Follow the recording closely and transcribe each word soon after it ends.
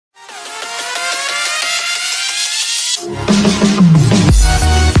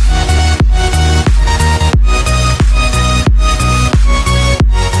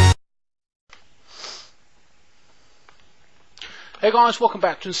Hey guys, welcome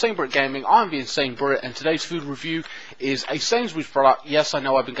back to INSANEBRIT Gaming. I'm the INSANEBRIT, and today's food review is a Sainsbury's product. Yes, I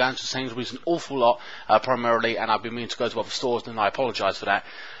know I've been going to Sainsbury's an awful lot, primarily, and I've been meaning to go to other stores, and I apologise for that.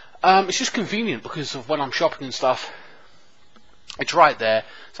 It's just convenient because of when I'm shopping and stuff, it's right there,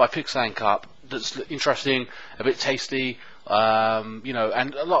 so I pick something up that's interesting, a bit tasty, you know,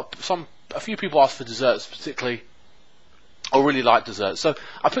 and a few people ask for desserts, particularly. I really like dessert, so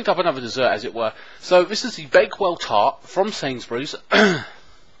I picked up another dessert, as it were. So this is the Bakewell Tart from Sainsbury's,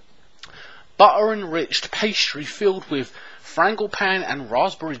 butter-enriched pastry filled with frangipane and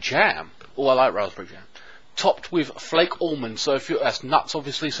raspberry jam. Oh, I like raspberry jam. Topped with flake almonds. So that's nuts,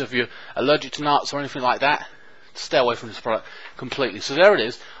 obviously. So if you're allergic to nuts or anything like that, stay away from this product completely. So there it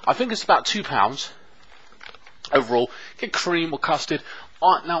is. I think it's about £2 overall. Get cream or custard.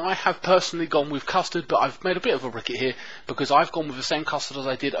 Now, I have personally gone with custard, but I've made a bit of a ricket here because I've gone with the same custard as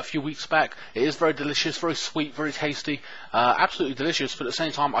I did a few weeks back. It is very delicious, very sweet, very tasty, absolutely delicious, but at the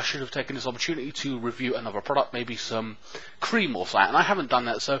same time I should have taken this opportunity to review another product, maybe some cream or something, and I haven't done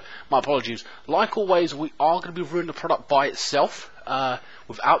that, so my apologies. Like always, we are going to be reviewing the product by itself,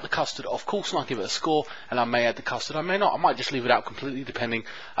 without the custard, of course, and I'll give it a score, and I may add the custard, I may not, I might just leave it out completely, depending.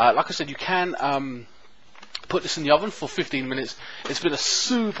 Like I said, you can put this in the oven for 15 minutes. It's been a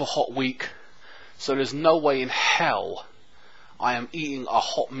super hot week, so there's no way in hell I am eating a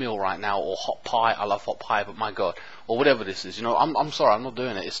hot meal right now, or hot pie. I love hot pie, but my god, or whatever this is, you know, I'm sorry, I'm not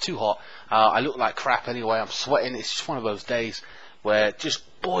doing it. It's too hot. I look like crap anyway. I'm sweating. It's just one of those days where just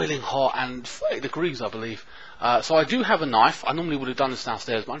boiling hot and 30 degrees, I believe. So I do have a knife. I normally would have done this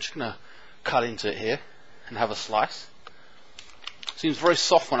downstairs, but I'm just gonna cut into it here and have a slice. Seems very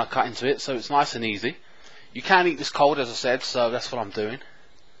soft when I cut into it, so it's nice and easy. You can eat this cold, as I said, so that's what I'm doing.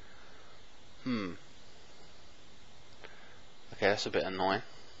 Okay, that's a bit annoying.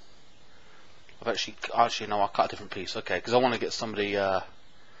 I've actually no, I cut a different piece. Okay, because I want to get some of the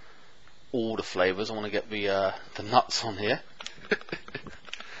all the flavors. I want to get the nuts on here.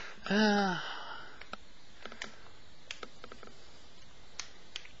 Okay,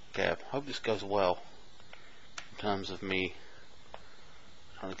 I hope this goes well in terms of me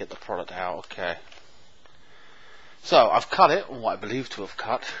trying to get the product out. Okay. So, I've cut it, or what I believe to have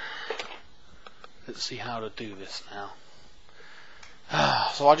cut. Let's see how to do this now.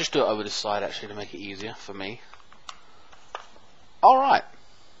 So I'll just do it over this side, actually, to make it easier for me. Alright.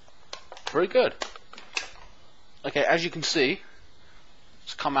 Very good. Okay, as you can see,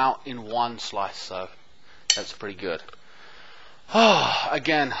 it's come out in one slice, so that's pretty good.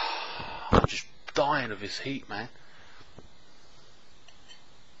 Again, I'm just dying of this heat, man.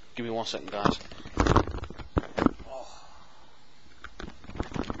 Give me 1 second, guys.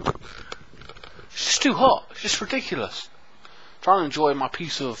 It's too hot. It's just ridiculous. I'm trying to enjoy my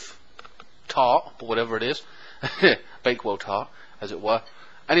piece of tart, or whatever it is. Bakewell Tart, as it were.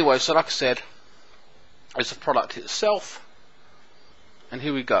 Anyway, so like I said, it's the product itself. And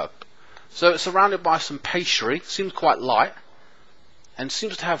here we go. So it's surrounded by some pastry. Seems quite light. And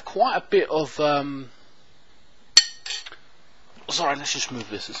seems to have quite a bit of... Sorry, let's just move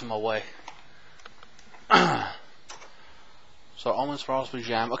this. It's in my way. So almonds, raspberry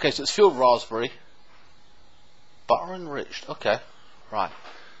jam. Okay, so it's filled raspberry. Butter enriched. Okay, right.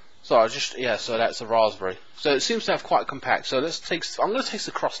 So so that's a raspberry. So it seems to have quite compact. So let's take. I'm going to taste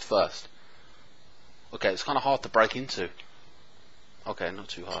the crust first. Okay, it's kind of hard to break into. Okay, not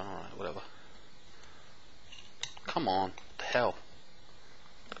too hard. All right, whatever. Come on, what the hell?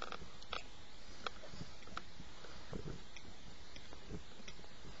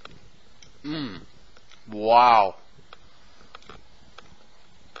 Wow.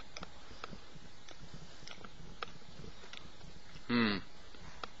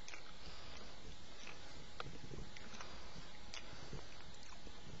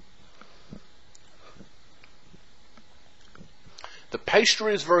 The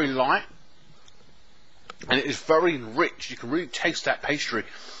pastry is very light, and it is very rich. You can really taste that pastry,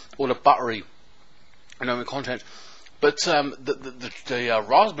 or the buttery, content. But the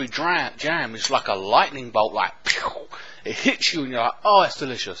raspberry jam is like a lightning bolt, like pew, it hits you, and you're like, oh, it's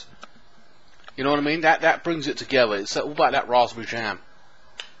delicious. You know what I mean? That brings it together. It's all about that raspberry jam.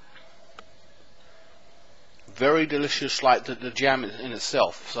 Very delicious, like the jam in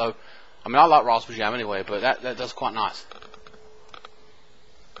itself. So, I mean, I like raspberry jam anyway, but that does quite nice.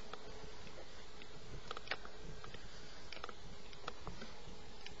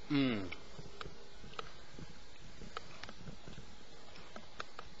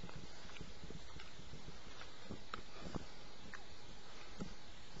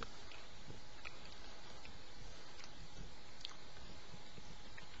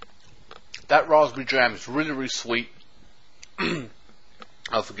 That raspberry jam is really, really sweet.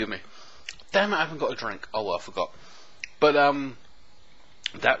 Oh, forgive me. Damn it, I haven't got a drink. Oh well, I forgot. But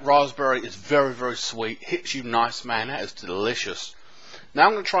that raspberry is very, very sweet. Hits you nice, man. That is delicious. Now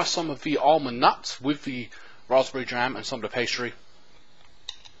I'm going to try some of the almond nuts with the raspberry jam and some of the pastry.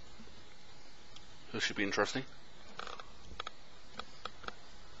 This should be interesting.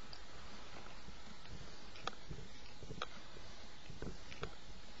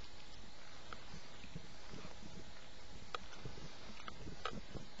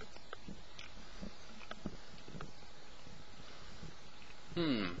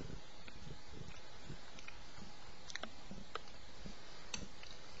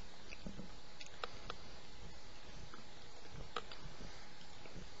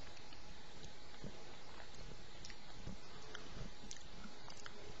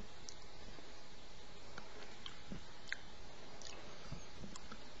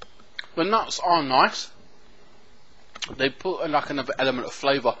 The nuts are nice. They put like another element of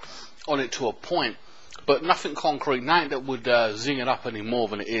flavour on it to a point, but nothing concrete, nothing that would zing it up any more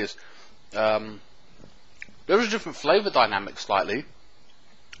than it is. There is a different flavour dynamic slightly,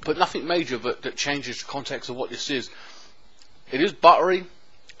 but nothing major that changes the context of what this is. It is buttery.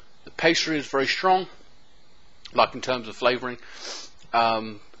 The pastry is very strong, like in terms of flavouring,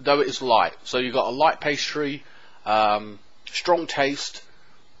 though it is light. So you've got a light pastry, strong taste.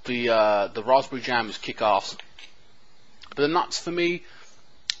 The raspberry jam is kick-ass. But the nuts for me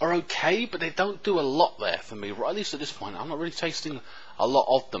are okay, but they don't do a lot there for me. Or at least at this point, I'm not really tasting a lot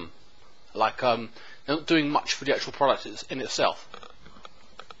of them. Like they're not doing much for the actual product in itself.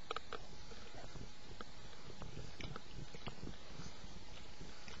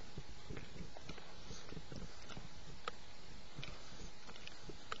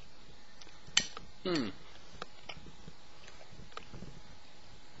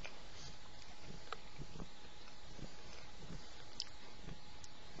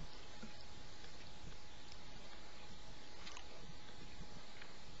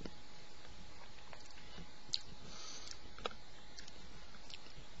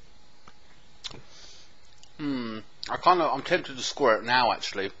 I'm tempted to score it now,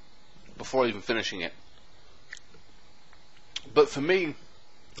 actually, before even finishing it. But for me,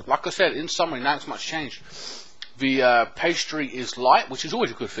 like I said, in summary, not as much changed. The pastry is light, which is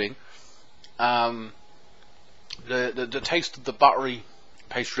always a good thing. The taste of the buttery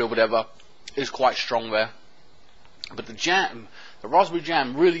pastry or whatever is quite strong there. But the jam, the raspberry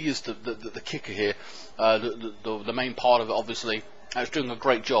jam, really is the kicker here. The main part of it, obviously, and it's doing a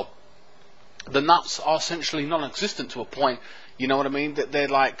great job. The nuts are essentially non-existent to a point, you know what I mean? That they're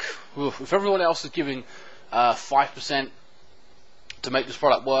like, if everyone else is giving 5% to make this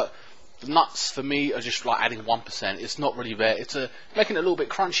product work, the nuts for me are just like adding 1%. It's not really there. It's making it a little bit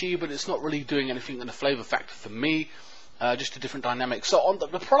crunchy, but it's not really doing anything in the flavour factor for me. Just a different dynamic. So on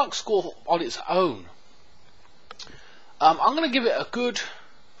the product score on its own, I'm going to give it a good.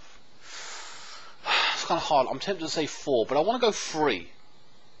 It's kind of hard. I'm tempted to say 4, but I want to go 3.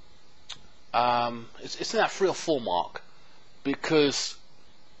 It's in that 3 or 4 mark, because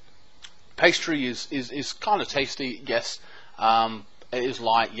pastry is kind of tasty, yes. It is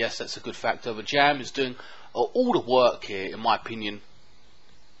light, yes, that's a good factor. The jam is doing all the work here, in my opinion.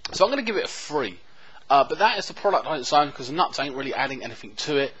 So I'm going to give it a 3. But that is the product on its own, because the nuts ain't really adding anything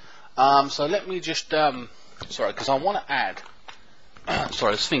to it. So let me just, sorry, because I want to add,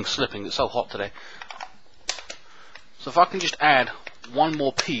 sorry, this thing's slipping, it's so hot today. So if I can just add one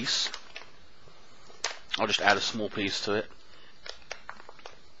more piece, I'll just add a small piece to it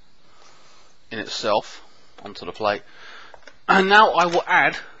in itself onto the plate. And now I will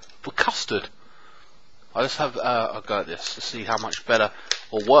add the custard. I'll just have a go at this to see how much better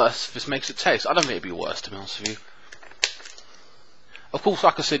or worse this makes it taste. I don't think it'd be worse, to be honest with you. Of course,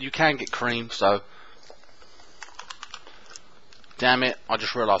 like I said, you can get cream, so... Damn it, I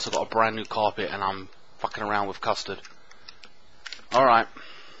just realised I've got a brand new carpet and I'm fucking around with custard. Alright.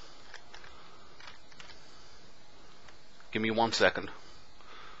 Give me 1 second.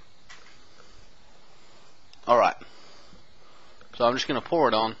 Alright. So I'm just going to pour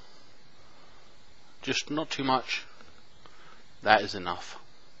it on. Just not too much. That is enough.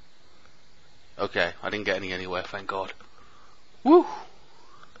 Okay, I didn't get any anywhere, thank God. Woo!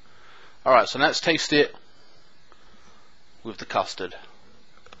 Alright, so let's taste it with the custard.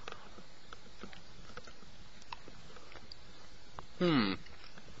 You're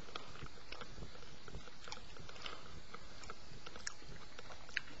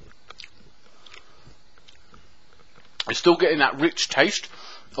still getting that rich taste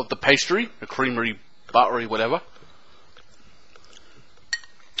of the pastry, the creamery, buttery, whatever.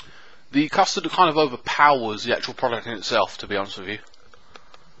 The custard kind of overpowers the actual product in itself, to be honest with you.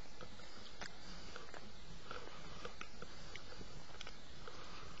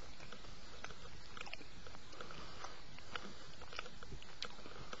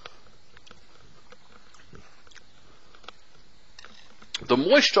 the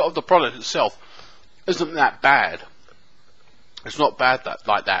moisture of the product itself isn't that bad. It's not bad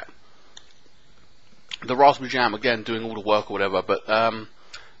like that. The raspberry jam, again, doing all the work or whatever, but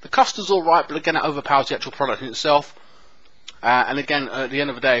the custard's alright, but again, it overpowers the actual product in itself. And again, at the end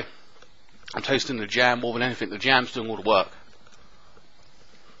of the day, I'm tasting the jam more than anything. The jam's doing all the work.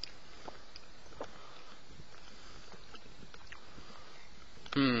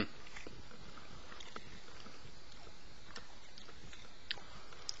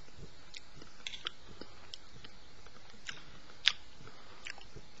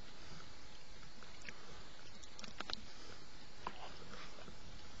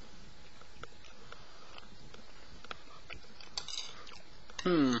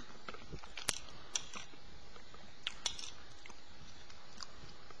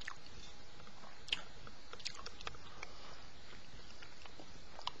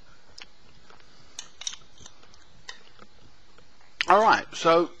 Alright,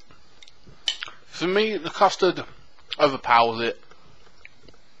 so for me, the custard overpowers it.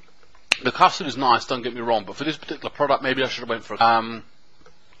 The custard is nice, don't get me wrong, but for this particular product, maybe I should have went for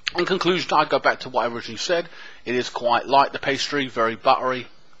in conclusion, I go back to what I originally said. It is quite light, the pastry, very buttery.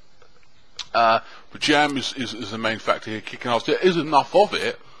 The jam is the main factor here, kicking off. There is enough of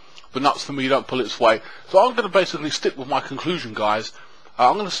it, but nuts for me don't pull its weight. So I'm going to basically stick with my conclusion, guys.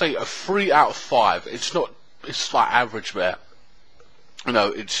 I'm going to say a 3 out of 5. It's like average there. You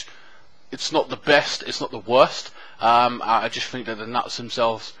know, it's not the best, it's not the worst. I just think that the nuts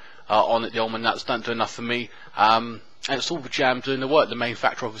themselves on it, the almond nuts, don't do enough for me. And it's all the jam doing the work, the main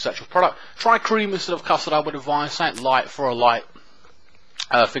factor of this actual product. Try cream instead of custard, I would advise. Something light for a light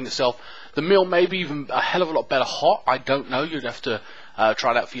thing itself. The meal may be even a hell of a lot better hot. I don't know, you'd have to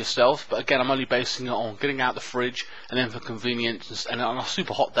try that for yourself. But again, I'm only basing it on getting out the fridge and then for convenience, and on a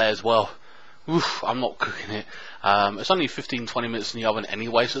super hot day as well. Oof, I'm not cooking it. It's only 15-20 minutes in the oven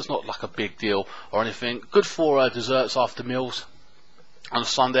anyway, so it's not like a big deal or anything. Good for desserts after meals on a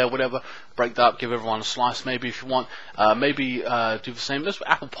Sunday or whatever. Break that up, give everyone a slice maybe if you want. Maybe do the same. There's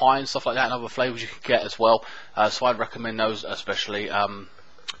apple pie and stuff like that and other flavours you can get as well. So I'd recommend those, especially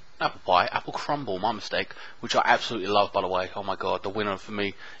apple pie, apple crumble, my mistake, which I absolutely love, by the way. Oh my god, the winner for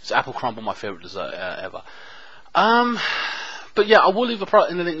me is apple crumble, my favourite dessert ever. But yeah, I will leave a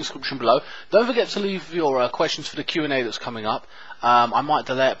product in the link description below. Don't forget to leave your questions for the Q&A that's coming up. I might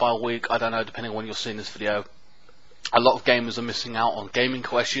delay it by a week, I don't know, depending on when you're seeing this video. A lot of gamers are missing out on gaming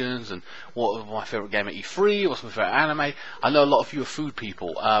questions and what was my favourite game at E3, what's my favourite anime. I know a lot of you are food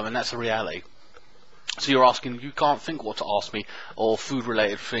people, and that's a reality. So you're asking, you can't think what to ask me, or food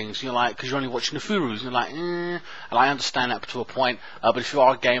related things, you're like, because you're only watching the food reviews, and you're like, and I understand that to a point, but if you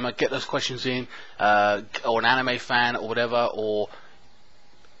are a gamer, get those questions in, or an anime fan, or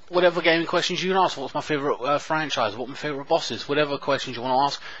whatever gaming questions you can ask. What's my favourite franchise, what my favourite boss is, whatever questions you want to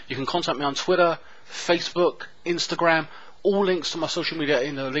ask, you can contact me on Twitter, Facebook, Instagram. All links to my social media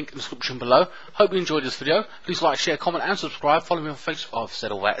in the link in the description below. Hope you enjoyed this video. Please like, share, comment and subscribe. Follow me on Facebook. Oh, I've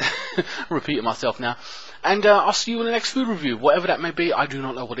said all that. Repeating myself now. And I'll see you in the next food review. Whatever that may be, I do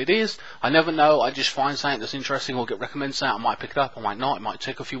not know what it is. I never know. I just find something that's interesting or get recommended something. I might pick it up, I might not. It might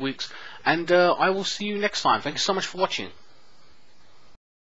take a few weeks. And I will see you next time. Thank you so much for watching.